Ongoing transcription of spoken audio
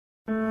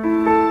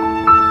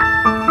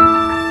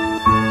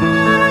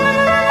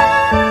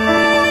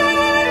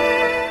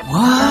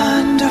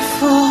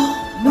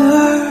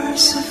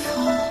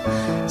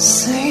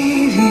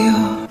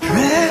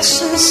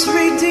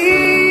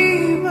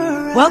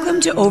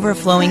Welcome to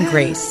Overflowing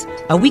Grace,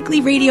 a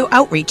weekly radio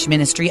outreach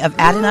ministry of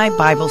Adonai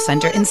Bible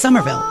Center in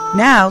Somerville.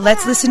 Now,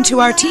 let's listen to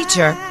our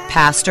teacher,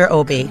 Pastor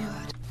Obi.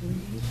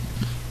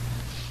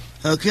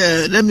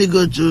 Okay, let me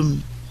go to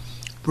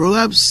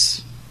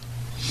Proverbs.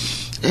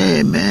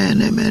 Amen,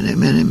 amen,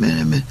 amen, amen,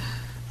 amen.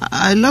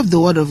 I love the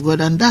Word of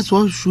God, and that's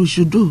what we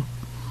should do.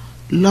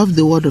 Love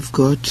the Word of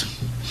God,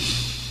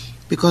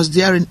 because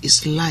therein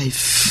is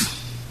life.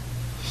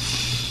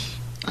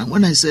 And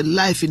when I say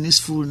life in its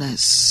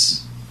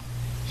fullness,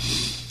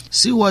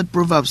 see what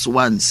Proverbs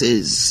 1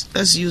 says.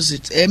 Let's use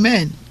it.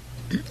 Amen.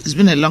 It's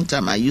been a long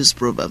time I used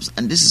Proverbs,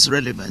 and this is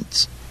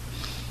relevant.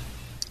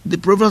 The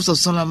Proverbs of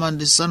Solomon,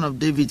 the son of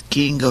David,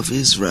 king of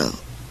Israel.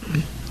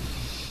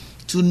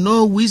 To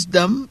know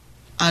wisdom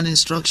and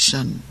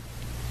instruction,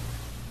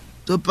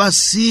 to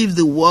perceive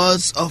the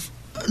words of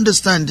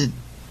understanding,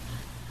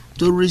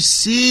 to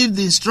receive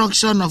the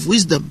instruction of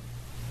wisdom,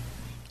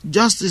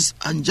 justice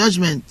and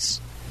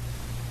judgment,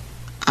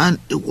 and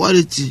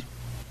equality.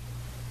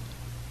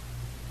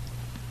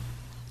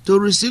 To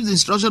receive the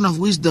instruction of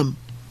wisdom,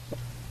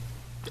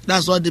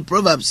 that's what the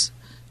Proverbs,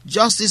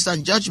 justice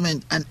and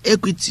judgment and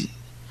equity.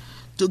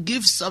 To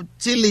give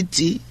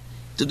subtlety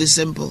to the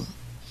simple,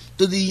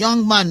 to the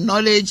young man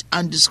knowledge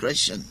and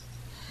discretion.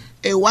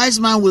 A wise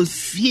man will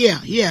fear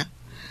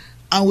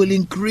and will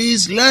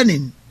increase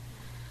learning,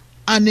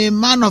 and a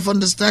man of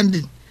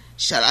understanding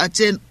shall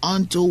attain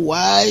unto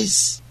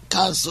wise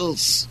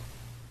counsels.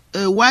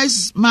 A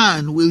wise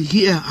man will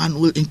hear and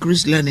will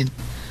increase learning,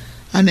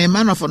 and a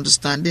man of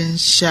understanding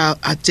shall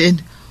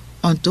attain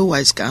unto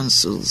wise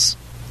counsels.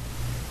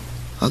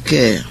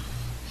 Okay,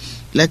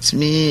 let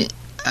me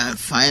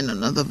find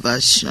another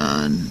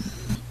version.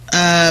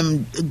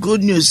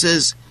 Good News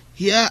says,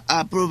 here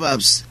are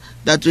proverbs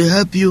that will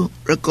help you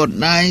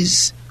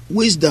recognize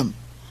wisdom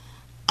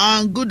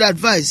and good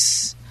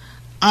advice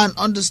and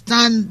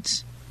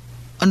understand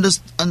the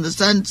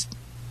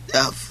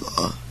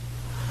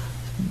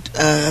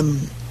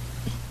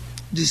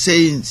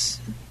sayings.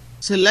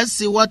 So let's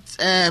see what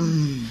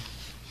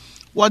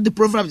the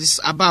proverb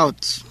is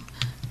about.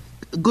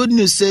 Good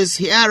News says,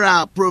 here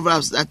are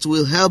proverbs that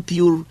will help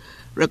you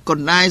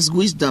recognize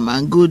wisdom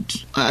and good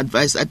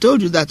advice. I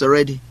told you that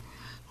already.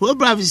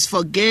 Proverb is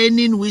for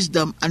gaining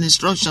wisdom and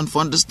instruction, for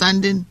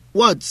understanding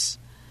words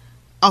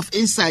of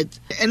insight.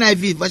 The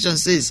NIV version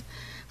says,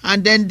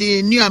 and then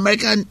the New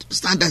American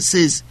Standard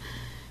says,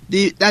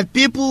 that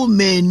people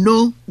may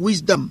know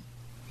wisdom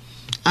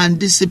and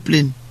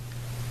discipline,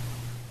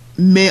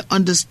 may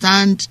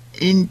understand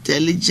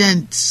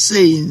intelligent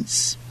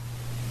sayings.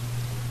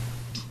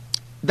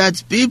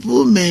 That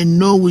people may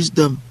know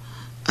wisdom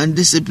and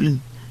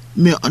discipline,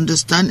 may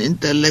understand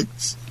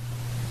intellect.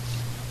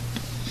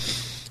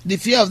 The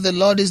fear of the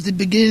Lord is the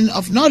beginning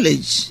of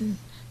knowledge,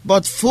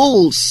 but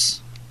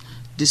fools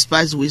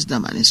despise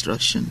wisdom and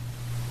instruction.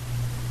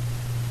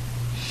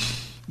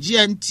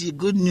 GNT,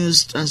 Good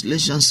News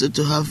Translation, said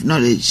to have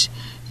knowledge,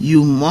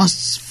 you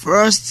must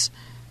first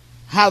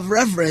have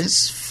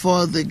reverence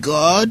for the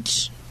God,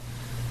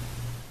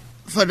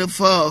 for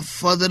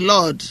the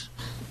Lord.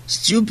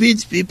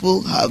 Stupid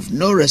people have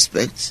no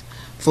respect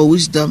for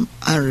wisdom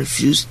and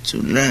refuse to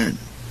learn.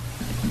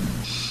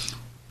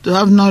 To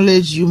have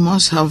knowledge, you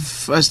must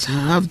first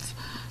have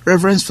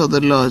reverence for the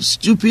Lord.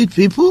 Stupid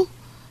people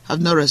have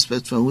no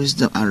respect for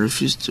wisdom and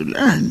refuse to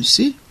learn. You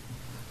see?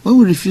 When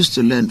we refuse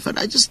to learn,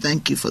 Father, I just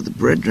thank you for the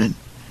brethren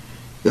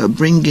you are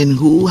bringing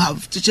who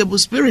have teachable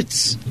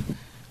spirits.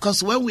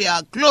 Because when we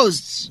are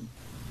closed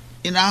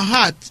in our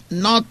heart,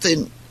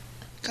 nothing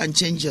can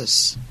change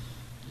us.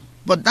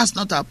 But that's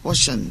not our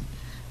portion,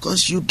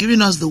 because you've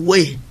given us the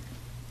way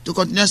to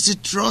continuously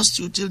trust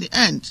you till the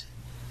end.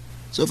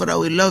 So, Father,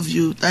 we love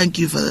you. Thank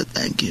you, Father.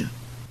 Thank you.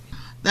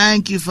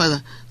 Thank you,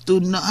 Father. To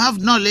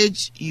have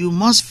knowledge, you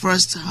must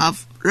first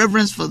have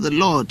reverence for the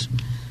Lord.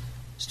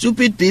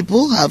 Stupid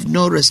people have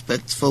no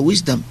respect for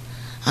wisdom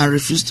and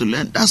refuse to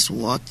learn. That's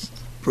what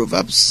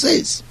Proverbs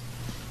says.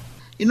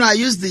 You know, I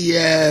use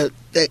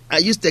I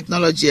use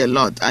technology a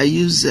lot. I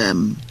use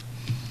the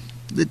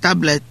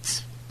tablet.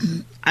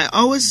 I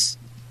always,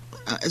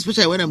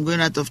 especially when I'm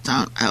going out of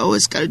town, I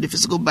always carry the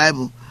physical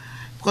Bible,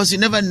 because you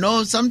never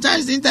know.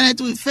 Sometimes the internet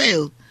will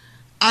fail,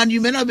 and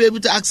you may not be able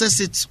to access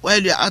it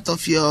while you're out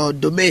of your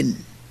domain.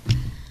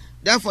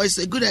 Therefore, it's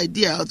a good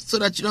idea so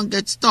that you don't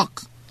get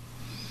stuck.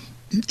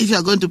 If you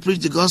are going to preach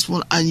the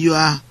gospel and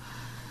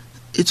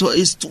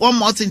it's one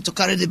more thing to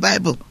carry the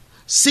Bible.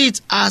 See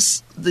it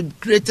as the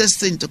greatest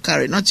thing to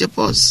carry, not your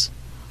purse.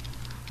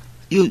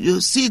 You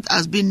see it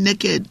as being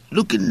naked,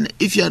 looking,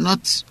 if you are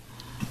not.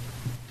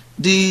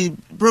 The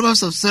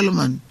Proverbs of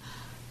Solomon,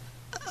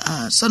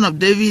 son of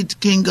David,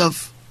 king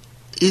of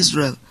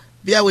Israel.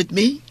 Bear with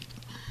me.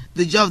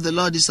 The joy of the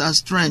Lord is our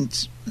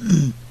strength.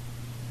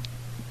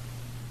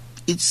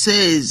 It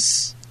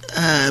says,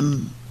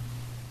 to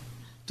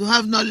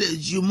have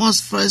knowledge, you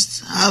must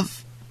first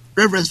have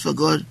reverence for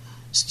God.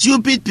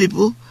 Stupid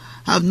people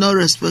have no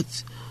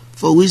respect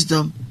for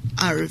wisdom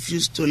and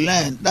refuse to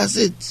learn. That's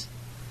it.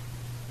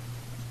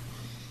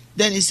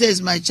 Then he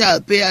says, my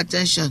child, pay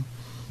attention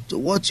to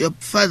what your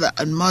father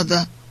and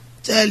mother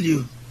tell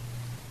you.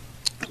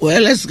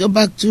 Well, let's go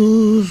back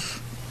to,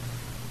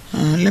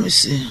 let me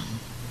see.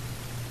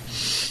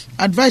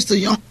 Advice to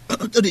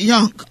the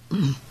young.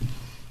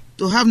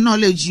 To have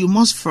knowledge, you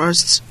must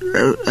first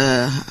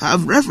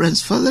have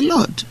reverence for the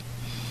Lord.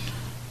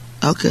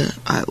 Okay,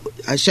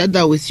 I shared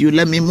that with you.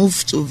 Let me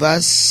move to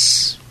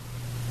verse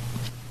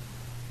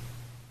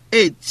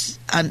 8,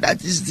 and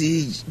that is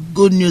the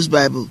Good News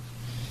Bible.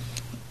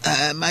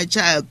 My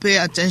child, pay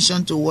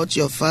attention to what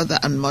your father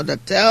and mother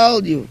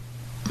tell you.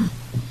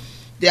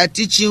 Their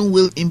teaching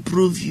will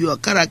improve your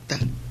character.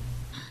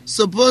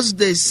 Suppose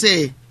they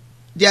say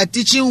their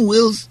teaching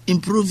will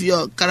improve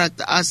your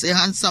character, as a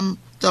handsome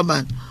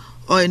turban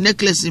or a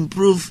necklace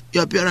improve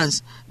your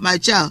appearance. My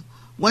child,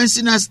 when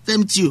sinners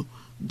tempt you,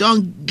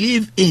 don't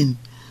give in.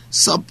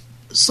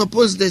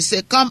 Suppose they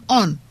say, come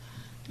on,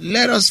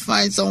 let us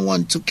find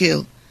someone to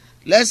kill.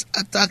 Let's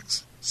attack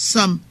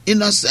some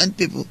innocent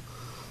people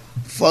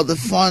for the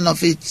fun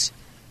of it.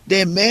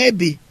 They may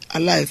be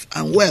alive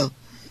and well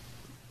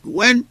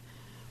when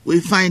we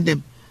find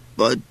them,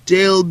 but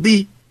they'll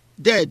be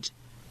dead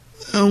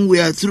when we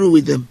are through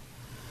with them.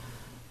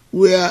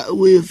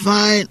 We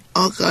find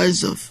all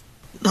kinds of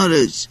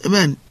knowledge.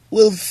 Amen.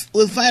 We'll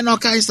find all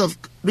kinds of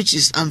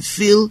riches and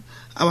fill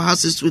our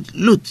houses with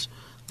loot.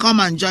 Come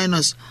and join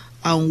us,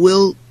 and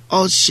we'll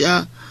all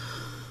share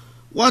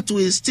what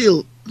we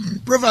steal.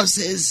 Proverbs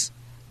says,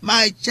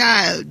 my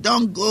child,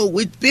 don't go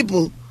with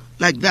people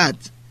like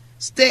that.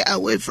 Stay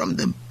away from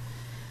them.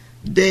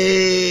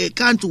 They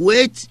can't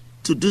wait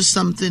to do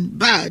something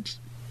bad.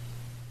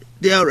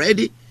 They're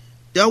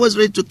always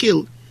ready to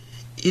kill.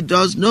 It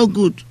does no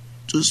good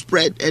to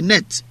spread a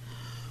net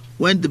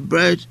when the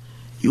bird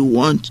you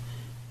want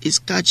is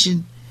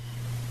catching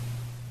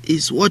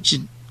is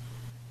watching.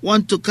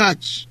 Want to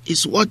catch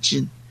is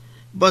watching.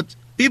 But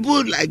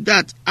people like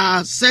that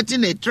are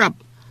setting a trap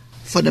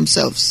for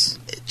themselves,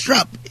 a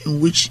trap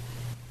in which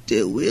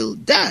they will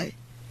die.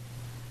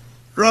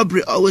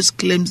 Robbery always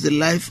claims the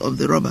life of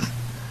the robber.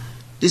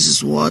 This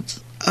is what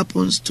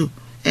happens to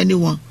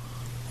anyone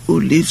who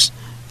lives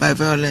by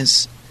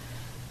violence.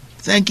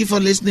 Thank you for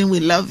listening. We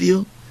love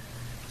you.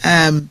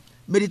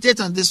 Meditate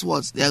on these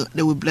words.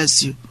 They will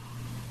bless you.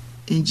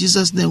 In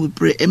Jesus' name we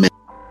pray. Amen.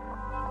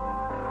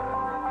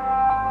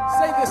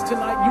 Say this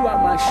tonight. You are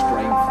my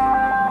strength.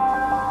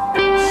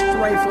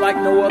 Strength like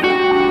no other.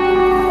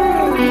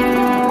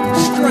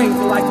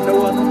 Strength like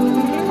no other.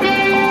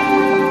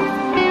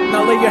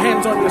 Now lay your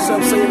hands on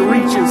yourself. Say it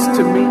reaches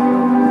to me.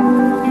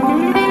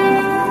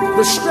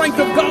 The strength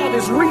of God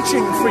is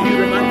reaching for you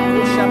tonight.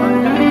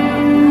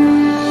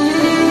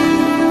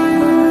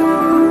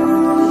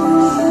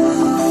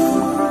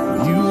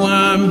 You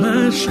are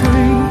my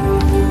strength.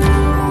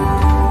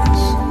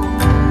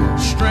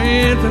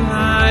 Strength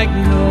like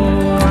no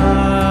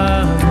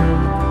other.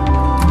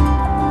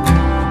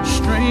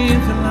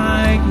 Strength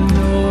like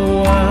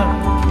no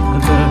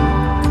other.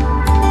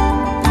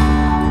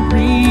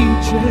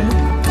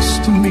 Reaches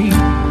to me.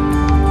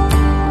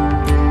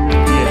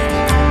 Yeah.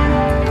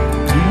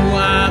 You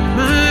are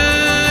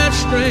my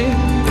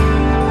strength.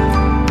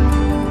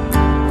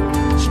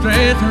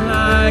 Strength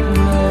like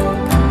no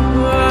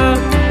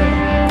other.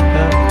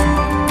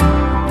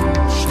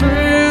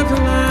 Strength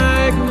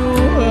like no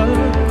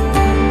other.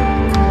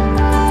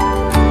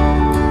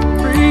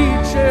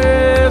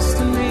 Reaches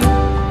to me.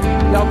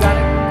 Y'all got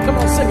it? Come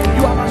on, sing it.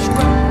 You are my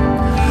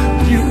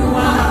strength. You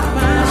are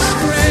my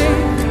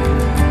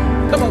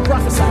strength. Come on,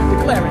 prophesy,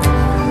 declare it.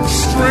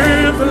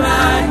 Strength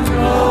like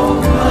no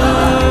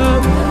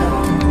other.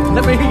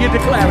 Let me hear you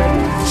declare it.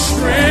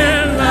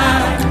 Strength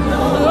like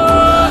no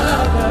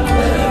other.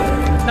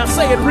 Now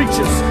say it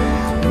reaches.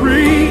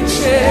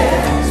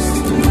 Reaches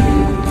to me.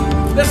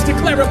 Let's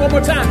declare it one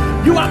more time.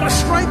 You are my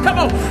strength. Come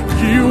on.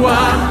 You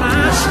are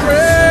my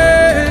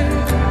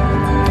strength.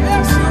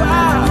 Yes, you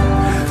are.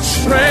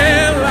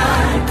 Strength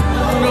like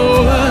no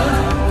other.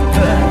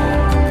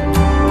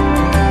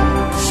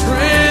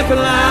 Strength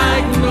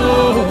like no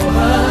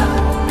other.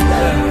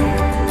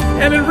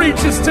 And it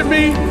reaches to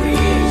me.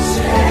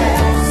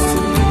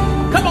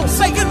 Come on,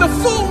 say in the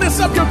fullness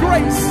of your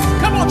grace.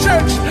 Come on,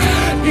 church.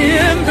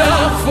 In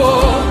the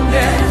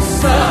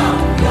fullness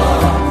of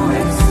your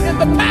grace. In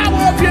the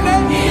power of your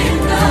name. In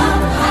the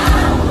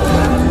power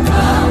of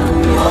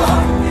your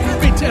name. Let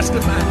me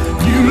testify.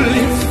 You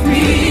lift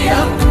me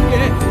up.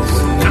 Yes.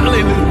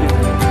 Hallelujah.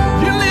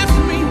 You lift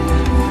me.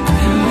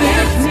 You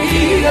lift me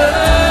up.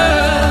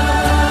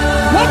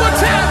 One more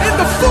time. In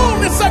the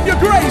fullness of your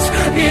grace.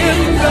 In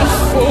the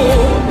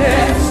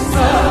fullness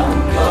of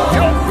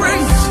your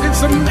grace.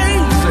 It's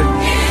amazing.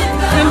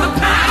 In the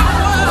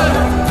power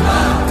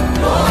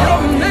of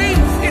your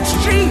name. It's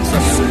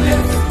Jesus. You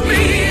lift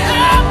me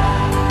up.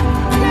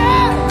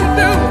 Yeah, you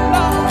do,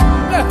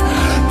 Lord.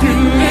 You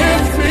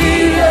lift me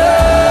up.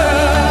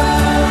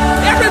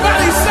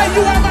 Everybody say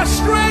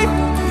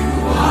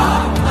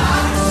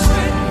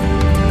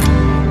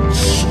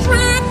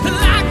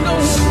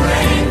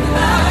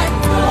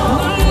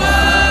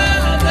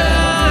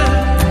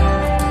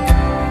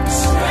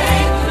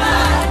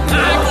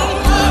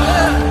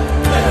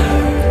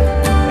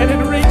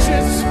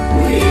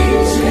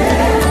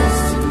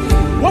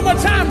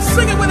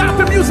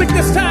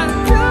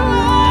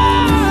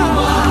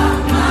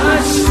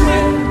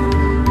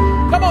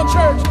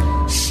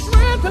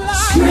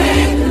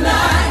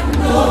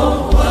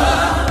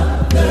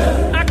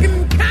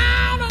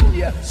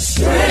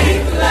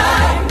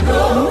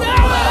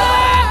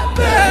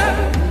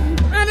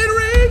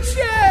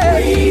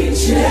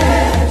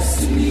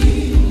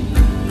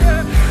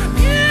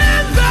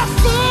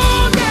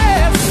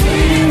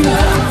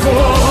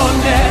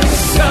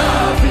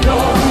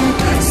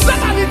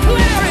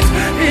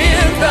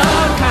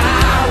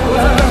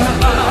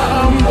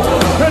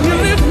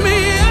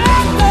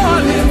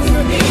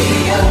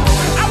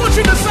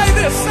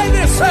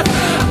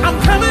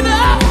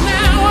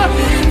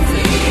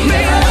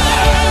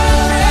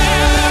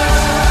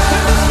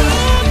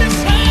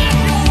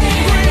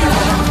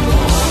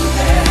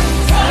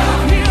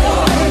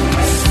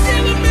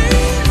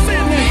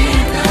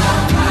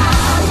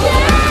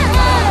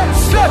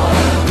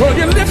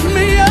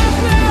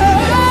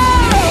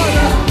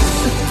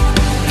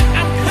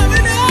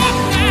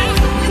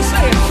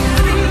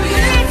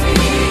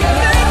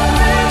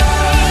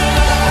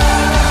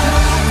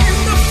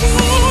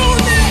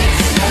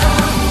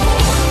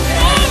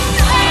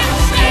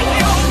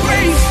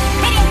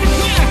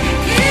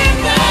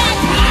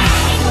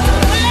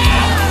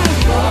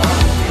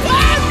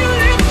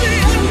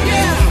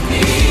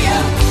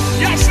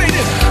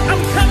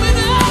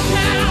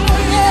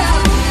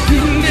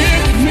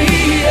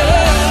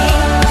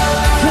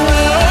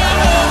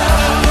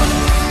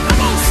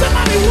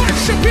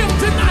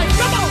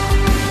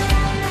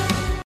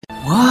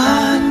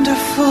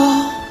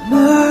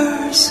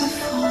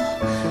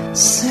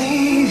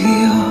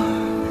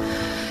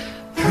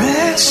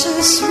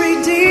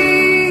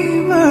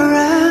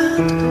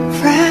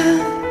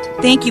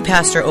Thank you,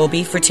 Pastor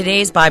Obi, for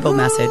today's Bible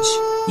message.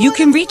 You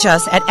can reach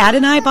us at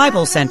Adonai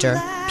Bible Center,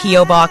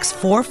 P.O. Box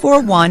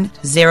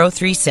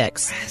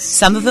 441036,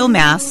 Somerville,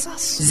 Mass.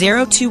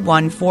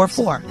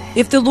 02144.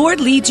 If the Lord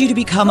leads you to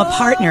become a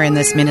partner in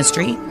this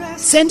ministry,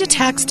 send a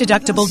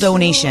tax-deductible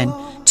donation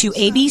to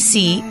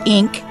ABC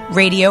Inc.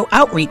 Radio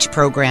Outreach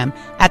Program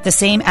at the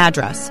same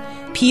address,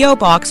 P.O.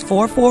 Box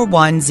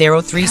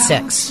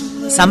 441036,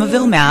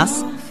 Somerville,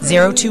 Mass.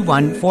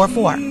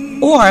 02144.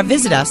 Or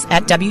visit us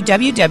at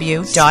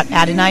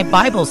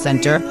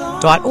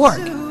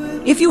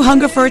www.AdonaiBibleCenter.org. If you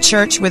hunger for a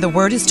church where the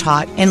Word is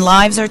taught and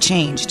lives are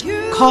changed,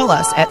 call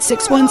us at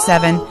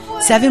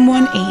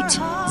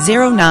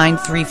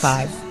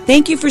 617-718-0935.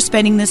 Thank you for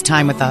spending this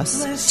time with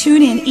us.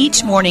 Tune in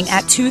each morning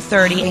at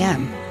 2:30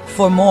 a.m.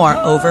 for more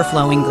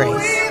Overflowing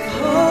Grace.